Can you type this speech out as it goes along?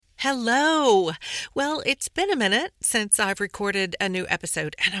Hello. Well, it's been a minute since I've recorded a new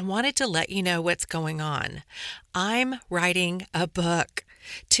episode, and I wanted to let you know what's going on. I'm writing a book,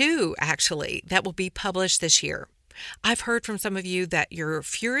 two actually, that will be published this year. I've heard from some of you that you're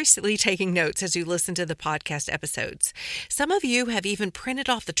furiously taking notes as you listen to the podcast episodes. Some of you have even printed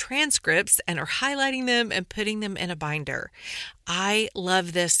off the transcripts and are highlighting them and putting them in a binder. I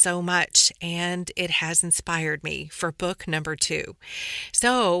love this so much, and it has inspired me for book number 2.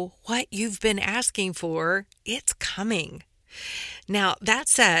 So, what you've been asking for, it's coming. Now, that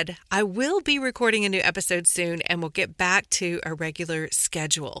said, I will be recording a new episode soon and we'll get back to a regular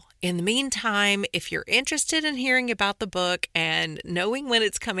schedule. In the meantime, if you're interested in hearing about the book and knowing when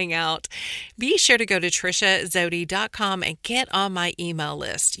it's coming out, be sure to go to trishazodi.com and get on my email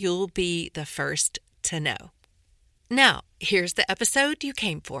list. You'll be the first to know. Now, here's the episode you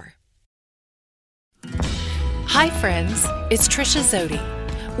came for. Hi, friends. It's Trisha Zodi.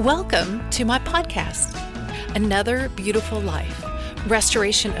 Welcome to my podcast. Another Beautiful Life,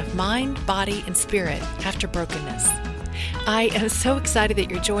 restoration of mind, body, and spirit after brokenness. I am so excited that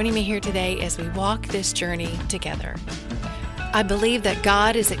you're joining me here today as we walk this journey together. I believe that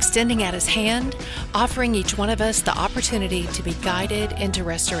God is extending out His hand, offering each one of us the opportunity to be guided into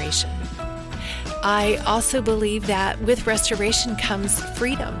restoration. I also believe that with restoration comes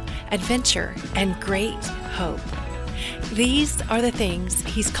freedom, adventure, and great hope. These are the things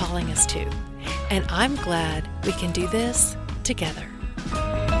He's calling us to. And I'm glad we can do this together.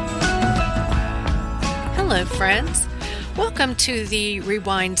 Hello, friends. Welcome to the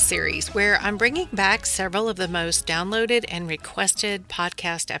Rewind series, where I'm bringing back several of the most downloaded and requested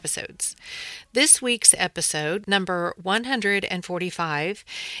podcast episodes. This week's episode, number 145,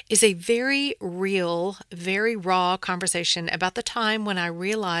 is a very real, very raw conversation about the time when I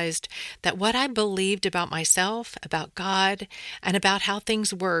realized that what I believed about myself, about God, and about how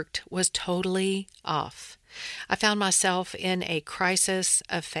things worked was totally off. I found myself in a crisis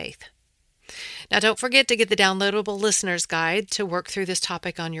of faith. Now, don't forget to get the downloadable listener's guide to work through this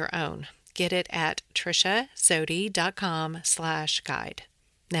topic on your own. Get it at trishazodi.com/guide.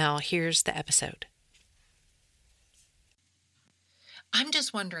 Now, here's the episode. I'm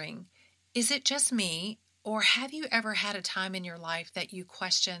just wondering, is it just me, or have you ever had a time in your life that you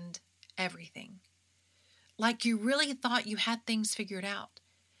questioned everything? Like you really thought you had things figured out,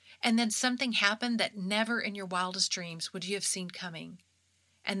 and then something happened that never in your wildest dreams would you have seen coming.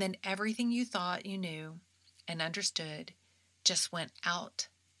 And then everything you thought you knew and understood just went out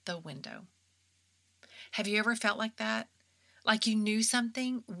the window. Have you ever felt like that? Like you knew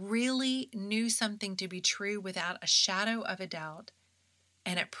something, really knew something to be true without a shadow of a doubt,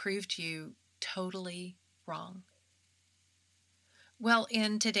 and it proved you totally wrong. Well,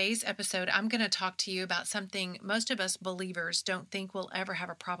 in today's episode, I'm going to talk to you about something most of us believers don't think we'll ever have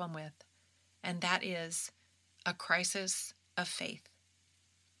a problem with, and that is a crisis of faith.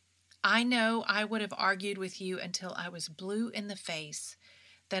 I know I would have argued with you until I was blue in the face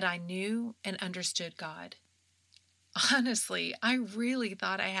that I knew and understood God. Honestly, I really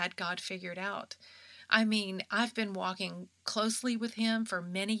thought I had God figured out. I mean, I've been walking closely with Him for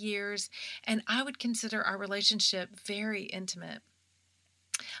many years, and I would consider our relationship very intimate.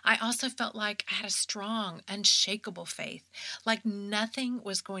 I also felt like I had a strong, unshakable faith, like nothing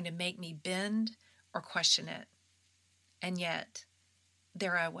was going to make me bend or question it. And yet,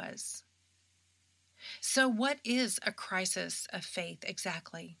 there I was. So what is a crisis of faith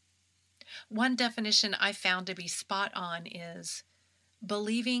exactly? One definition I found to be spot on is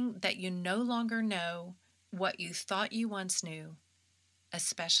believing that you no longer know what you thought you once knew,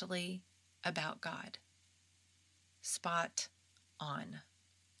 especially about God. Spot on.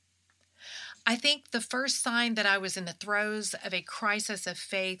 I think the first sign that I was in the throes of a crisis of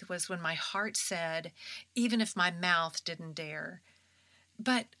faith was when my heart said, even if my mouth didn't dare,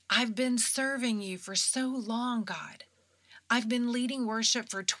 "But I've been serving you for so long, God. I've been leading worship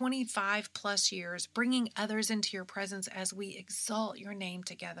for 25 plus years, bringing others into your presence as we exalt your name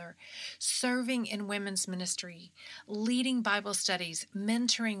together, serving in women's ministry, leading Bible studies,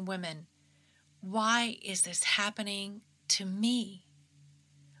 mentoring women. Why is this happening to me?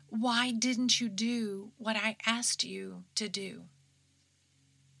 Why didn't you do what I asked you to do?"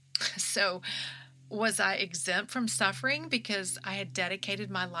 So, was I exempt from suffering because I had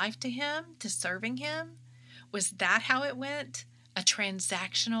dedicated my life to Him, to serving Him? Was that how it went? A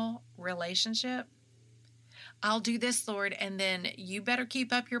transactional relationship? I'll do this, Lord, and then you better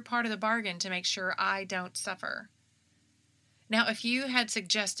keep up your part of the bargain to make sure I don't suffer. Now, if you had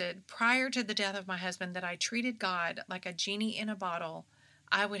suggested prior to the death of my husband that I treated God like a genie in a bottle,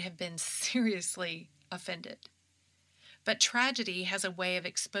 I would have been seriously offended. But tragedy has a way of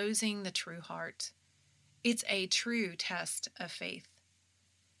exposing the true heart. It's a true test of faith.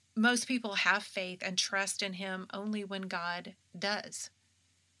 Most people have faith and trust in Him only when God does.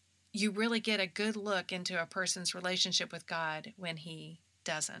 You really get a good look into a person's relationship with God when He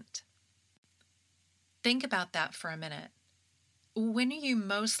doesn't. Think about that for a minute. When are you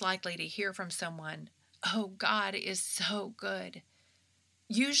most likely to hear from someone, "Oh, God is so good"?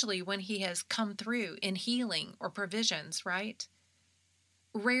 Usually when He has come through in healing or provisions, right?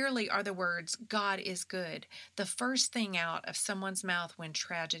 Rarely are the words, "God is good," the first thing out of someone's mouth when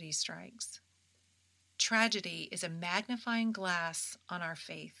tragedy strikes. Tragedy is a magnifying glass on our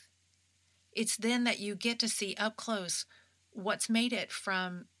faith. It's then that you get to see up close what's made it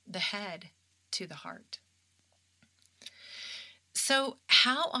from the head to the heart. So,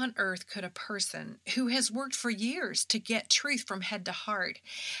 how on earth could a person who has worked for years to get truth from head to heart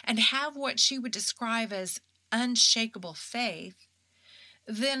and have what she would describe as unshakable faith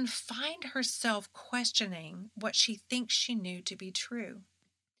then find herself questioning what she thinks she knew to be true?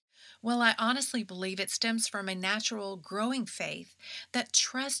 Well, I honestly believe it stems from a natural growing faith that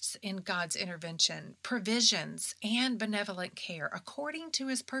trusts in God's intervention, provisions, and benevolent care according to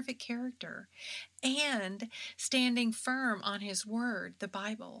His perfect character, and standing firm on His Word, the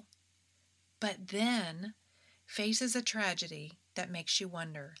Bible. But then faces a tragedy that makes you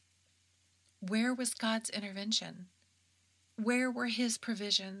wonder, where was God's intervention? Where were His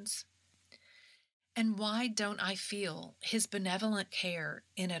provisions? And why don't I feel His benevolent care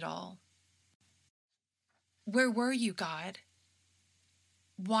in it all? Where were you, God?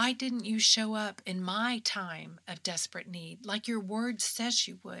 Why didn't you show up in my time of desperate need like your word says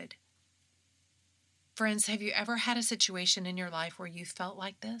you would? Friends, have you ever had a situation in your life where you felt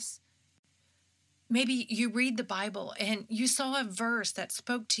like this? Maybe you read the Bible and you saw a verse that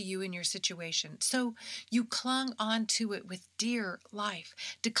spoke to you in your situation, so you clung on to it with dear life,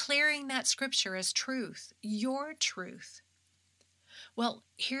 declaring that scripture as truth, your truth. Well,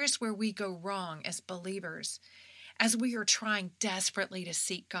 here's where we go wrong as believers. As we are trying desperately to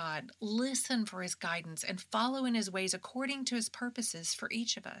seek God, listen for His guidance, and follow in His ways according to His purposes for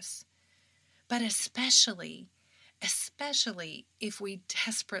each of us. But especially if we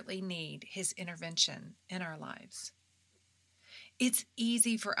desperately need His intervention in our lives. It's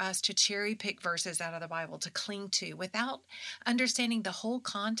easy for us to cherry pick verses out of the Bible to cling to without understanding the whole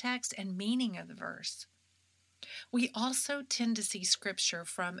context and meaning of the verse. We also tend to see Scripture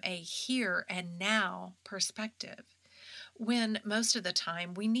from a here and now perspective, when most of the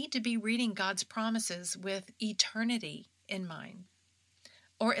time we need to be reading God's promises with eternity in mind,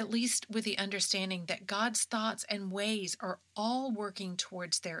 or at least with the understanding that God's thoughts and ways are all working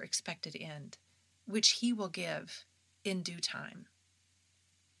towards their expected end, which He will give in due time.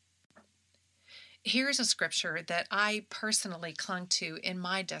 Here's a scripture that I personally clung to in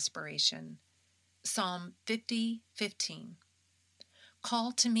my desperation. Psalm 50:15.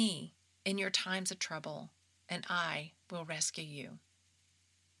 Call to me in your times of trouble, and I will rescue you.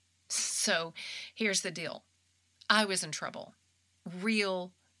 So here's the deal. I was in trouble.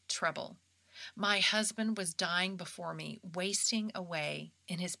 Real trouble. My husband was dying before me, wasting away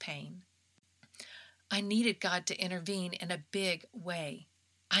in his pain. I needed God to intervene in a big way.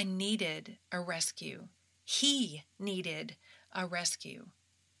 I needed a rescue. He needed a rescue.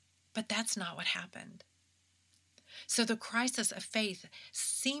 But that's not what happened. So the crisis of faith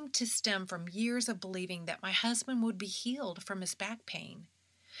seemed to stem from years of believing that my husband would be healed from his back pain.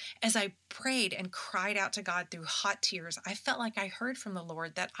 As I prayed and cried out to God through hot tears, I felt like I heard from the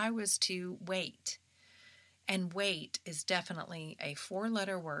Lord that I was to wait. And wait is definitely a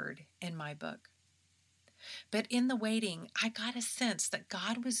 4-letter word in my book. But in the waiting, I got a sense that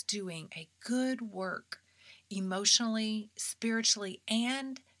God was doing a good work emotionally, spiritually,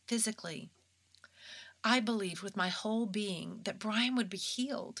 and physically. I believed with my whole being that Brian would be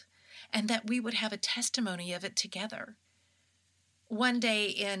healed and that we would have a testimony of it together. One day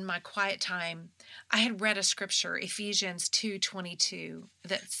in my quiet time, I had read a scripture, Ephesians 2:22,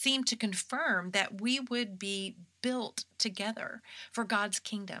 that seemed to confirm that we would be built together for God's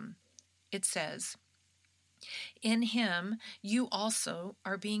kingdom. It says, "In Him you also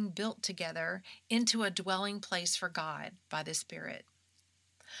are being built together into a dwelling place for God by the Spirit."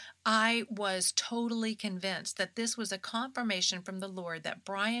 I was totally convinced that this was a confirmation from the Lord that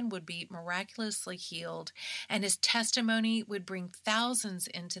Brian would be miraculously healed and his testimony would bring thousands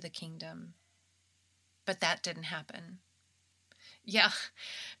into the kingdom. But that didn't happen. Yeah,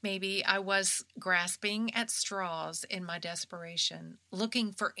 maybe I was grasping at straws in my desperation,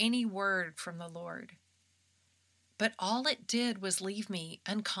 looking for any word from the Lord. But all it did was leave me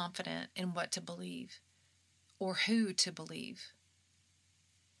unconfident in what to believe. or who to believe.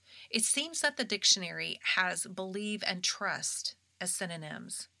 It seems that the dictionary has believe and trust as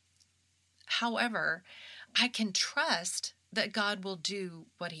synonyms. However, I can trust that God will do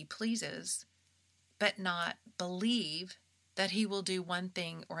what he pleases, but not believe that he will do one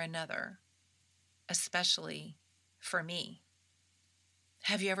thing or another, especially for me.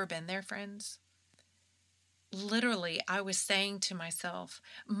 Have you ever been there, friends? Literally, I was saying to myself,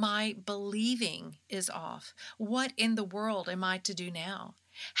 my believing is off. What in the world am I to do now?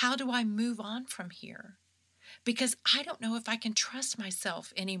 How do I move on from here? Because I don't know if I can trust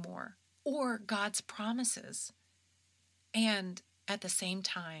myself anymore or God's promises. And at the same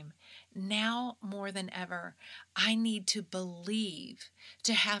time, now more than ever, I need to believe,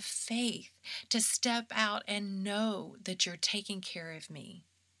 to have faith, to step out and know that you're taking care of me,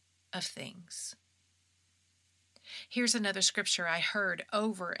 of things. Here's another scripture I heard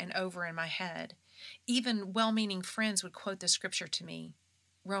over and over in my head. Even well-meaning friends would quote the scripture to me,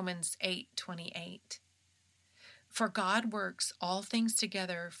 Romans 8:28. For God works all things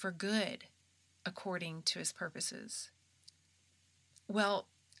together for good, according to his purposes. Well,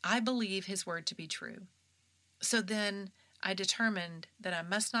 I believe his word to be true. So then I determined that I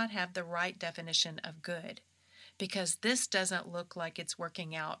must not have the right definition of good, because this doesn't look like it's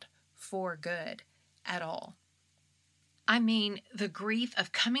working out for good at all. I mean, the grief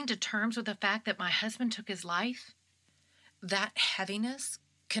of coming to terms with the fact that my husband took his life, that heaviness,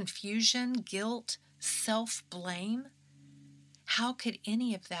 confusion, guilt, self-blame, how could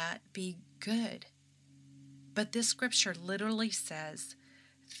any of that be good? But this scripture literally says,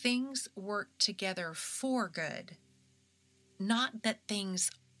 things work together for good, not that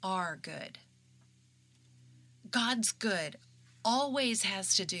things are good. God's good always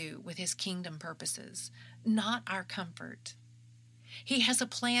has to do with his kingdom purposes, not our comfort. He has a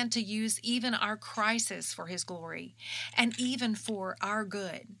plan to use even our crisis for his glory and even for our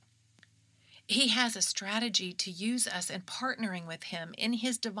good. He has a strategy to use us in partnering with him in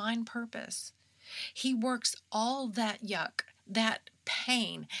his divine purpose. He works all that yuck, that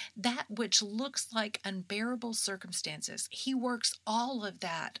pain, that which looks like unbearable circumstances. He works all of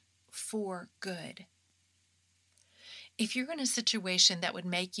that for good. If you're in a situation that would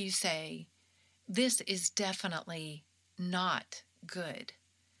make you say, this is definitely not good,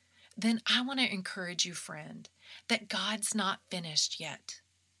 then I want to encourage you, friend, that God's not finished yet.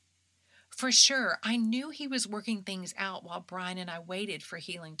 For sure, I knew he was working things out while Brian and I waited for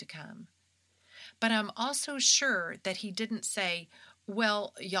healing to come. But I'm also sure that he didn't say,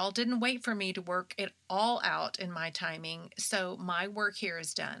 well, y'all didn't wait for me to work it all out in my timing, so my work here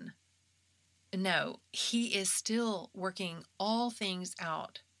is done. No, he is still working all things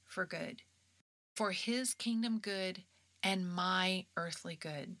out for good, for his kingdom good and my earthly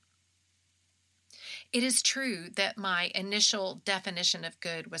good. It is true that my initial definition of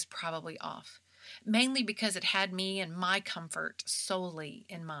good was probably off, mainly because it had me and my comfort solely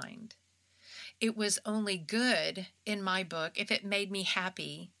in mind. It was only good in my book if it made me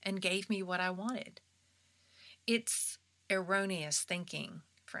happy and gave me what I wanted. It's erroneous thinking,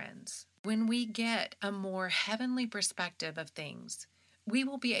 friends. When we get a more heavenly perspective of things, we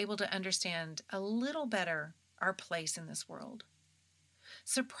will be able to understand a little better our place in this world.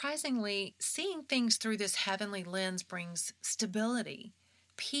 Surprisingly, seeing things through this heavenly lens brings stability,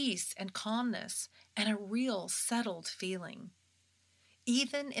 peace, and calmness, and a real settled feeling,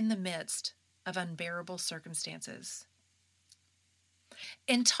 even in the midst of unbearable circumstances.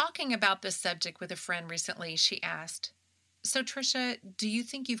 In talking about this subject with a friend recently, she asked, so Tricia, do you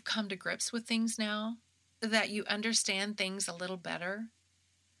think you've come to grips with things now? That you understand things a little better?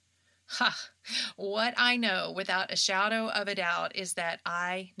 What I know without a shadow of a doubt is that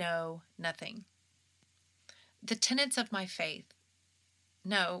I know nothing. The tenets of my faith.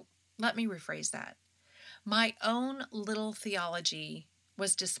 No, let me rephrase that. My own little theology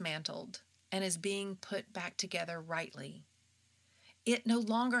was dismantled and is being put back together rightly. It no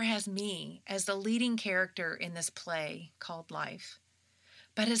longer has me as the leading character in this play called life,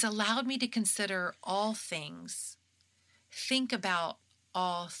 but has allowed me to consider all things, think about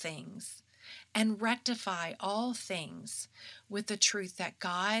all things, and rectify all things with the truth that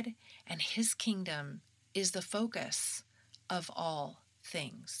God and his kingdom is the focus of all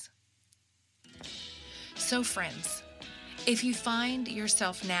things. So friends, if you find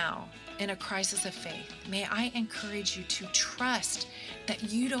yourself now in a crisis of faith, may I encourage you to trust that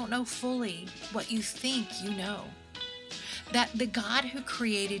you don't know fully what you think you know. That the God who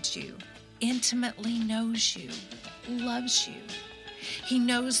created you intimately knows you, loves you. He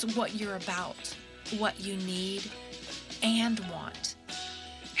knows what you're about, what you need and want,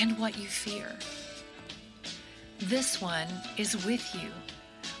 and what you fear. This one is with you,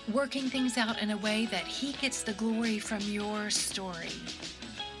 working things out in a way that He gets the glory from your story.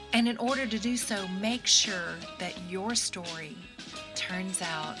 And in order to do so, make sure that your story turns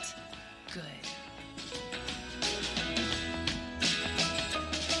out good.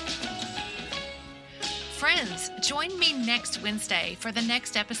 Friends, join me next Wednesday for the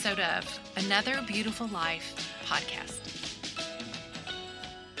next episode of Another Beautiful Life podcast.